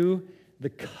renew the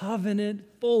covenant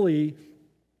fully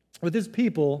with his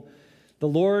people. The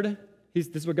Lord, this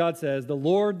is what God says, the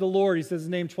Lord, he says his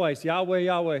name twice, Yahweh,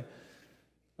 Yahweh,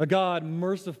 a God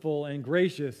merciful and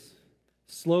gracious,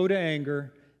 slow to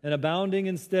anger, and abounding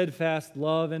in steadfast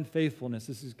love and faithfulness.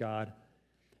 This is God.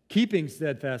 Keeping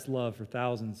steadfast love for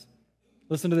thousands.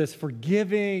 Listen to this.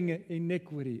 Forgiving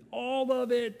iniquity, all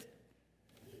of it,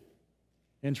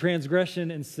 and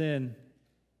transgression and sin,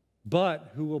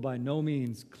 but who will by no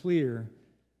means clear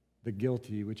the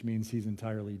guilty, which means he's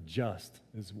entirely just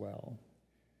as well.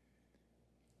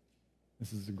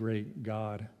 This is a great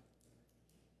God.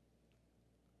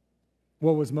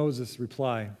 What was Moses'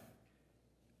 reply?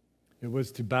 It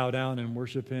was to bow down and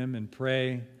worship him and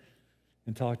pray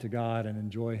and talk to God and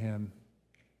enjoy him.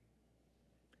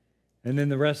 And then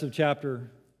the rest of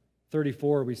chapter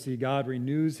 34, we see God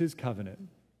renews his covenant,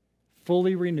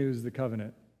 fully renews the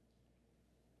covenant.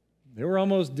 They were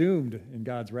almost doomed in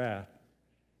God's wrath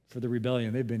for the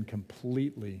rebellion. They've been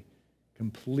completely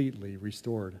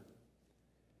restored.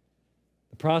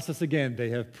 The process again,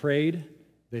 they have prayed,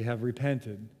 they have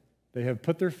repented, they have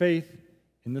put their faith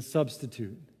in the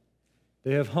substitute.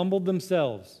 They have humbled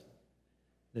themselves.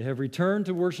 They have returned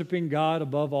to worshiping God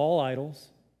above all idols.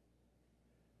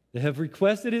 They have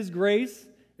requested his grace,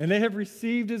 and they have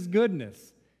received his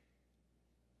goodness.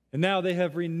 And now they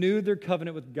have renewed their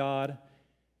covenant with God,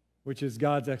 which is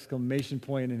God's exclamation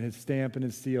point and his stamp and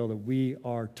his seal that we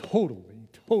are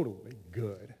totally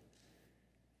good.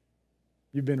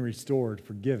 You've been restored,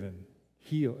 forgiven,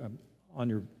 healed, on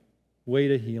your way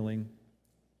to healing.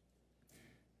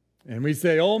 And we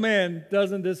say, oh man,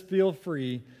 doesn't this feel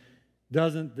free?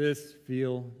 Doesn't this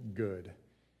feel good?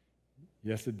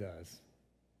 Yes, it does.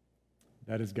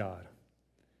 That is God.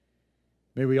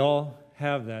 May we all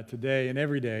have that today and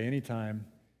every day, anytime,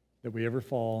 that we ever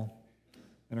fall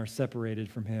and are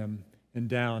separated from him and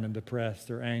down and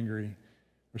depressed or angry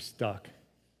or stuck.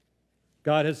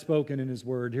 God has spoken in his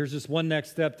word. Here's just one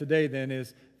next step today then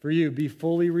is for you, be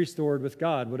fully restored with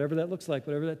God, whatever that looks like,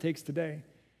 whatever that takes today.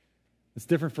 It's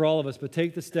different for all of us, but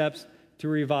take the steps to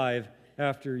revive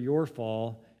after your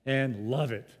fall and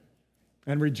love it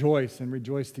and rejoice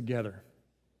together.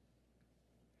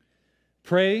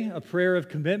 Pray a prayer of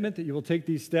commitment that you will take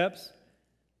these steps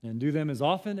and do them as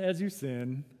often as you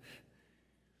sin.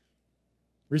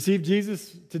 Receive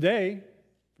Jesus today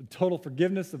for total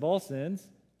forgiveness of all sins.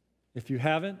 If you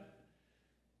haven't,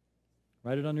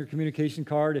 write it on your communication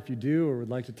card if you do or would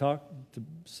like to talk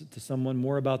to someone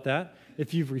more about that.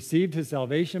 If you've received his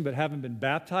salvation but haven't been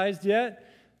baptized yet,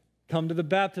 come to the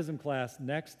baptism class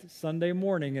next Sunday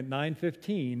morning at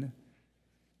 9:15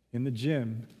 in the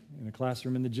gym, in a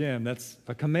classroom in the gym. That's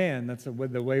a command. That's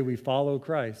the way we follow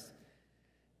Christ.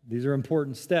 These are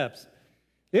important steps.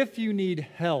 If you need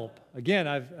help, again,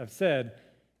 I've said,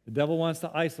 the devil wants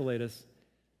to isolate us.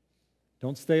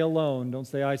 Don't stay alone. Don't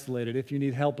stay isolated. If you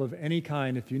need help of any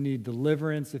kind, if you need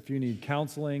deliverance, if you need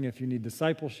counseling, if you need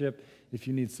discipleship, if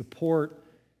you need support,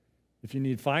 if you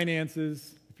need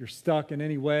finances, if you're stuck in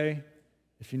any way,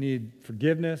 if you need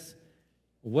forgiveness,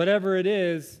 whatever it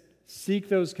is, seek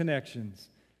those connections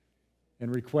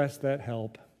and request that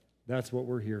help. That's what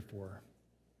we're here for.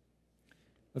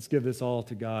 Let's give this all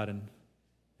to God and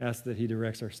ask that he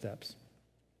directs our steps.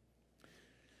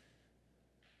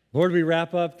 Lord, we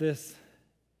wrap up this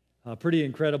pretty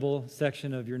incredible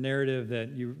section of your narrative that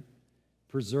you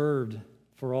preserved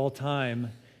for all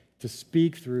time to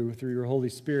speak through your Holy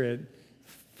Spirit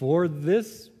for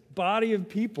this body of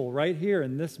people right here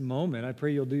in this moment. I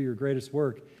pray you'll do your greatest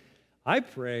work. I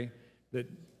pray that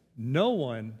no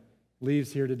one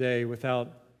leaves here today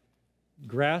without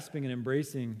grasping and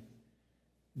embracing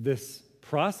this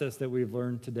process that we've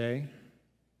learned today,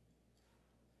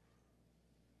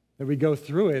 that we go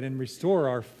through it and restore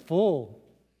our full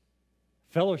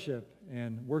fellowship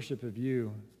and worship of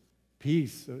you,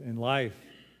 peace in life,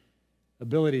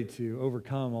 ability to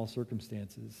overcome all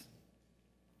circumstances.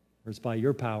 For it's by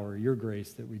your power, your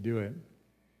grace that we do it.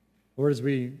 Lord, as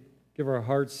we give our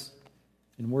hearts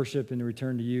in worship and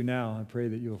return to you now, I pray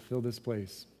that you will fill this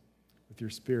place with your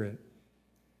Spirit.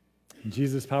 In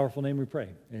Jesus' powerful name we pray.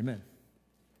 Amen.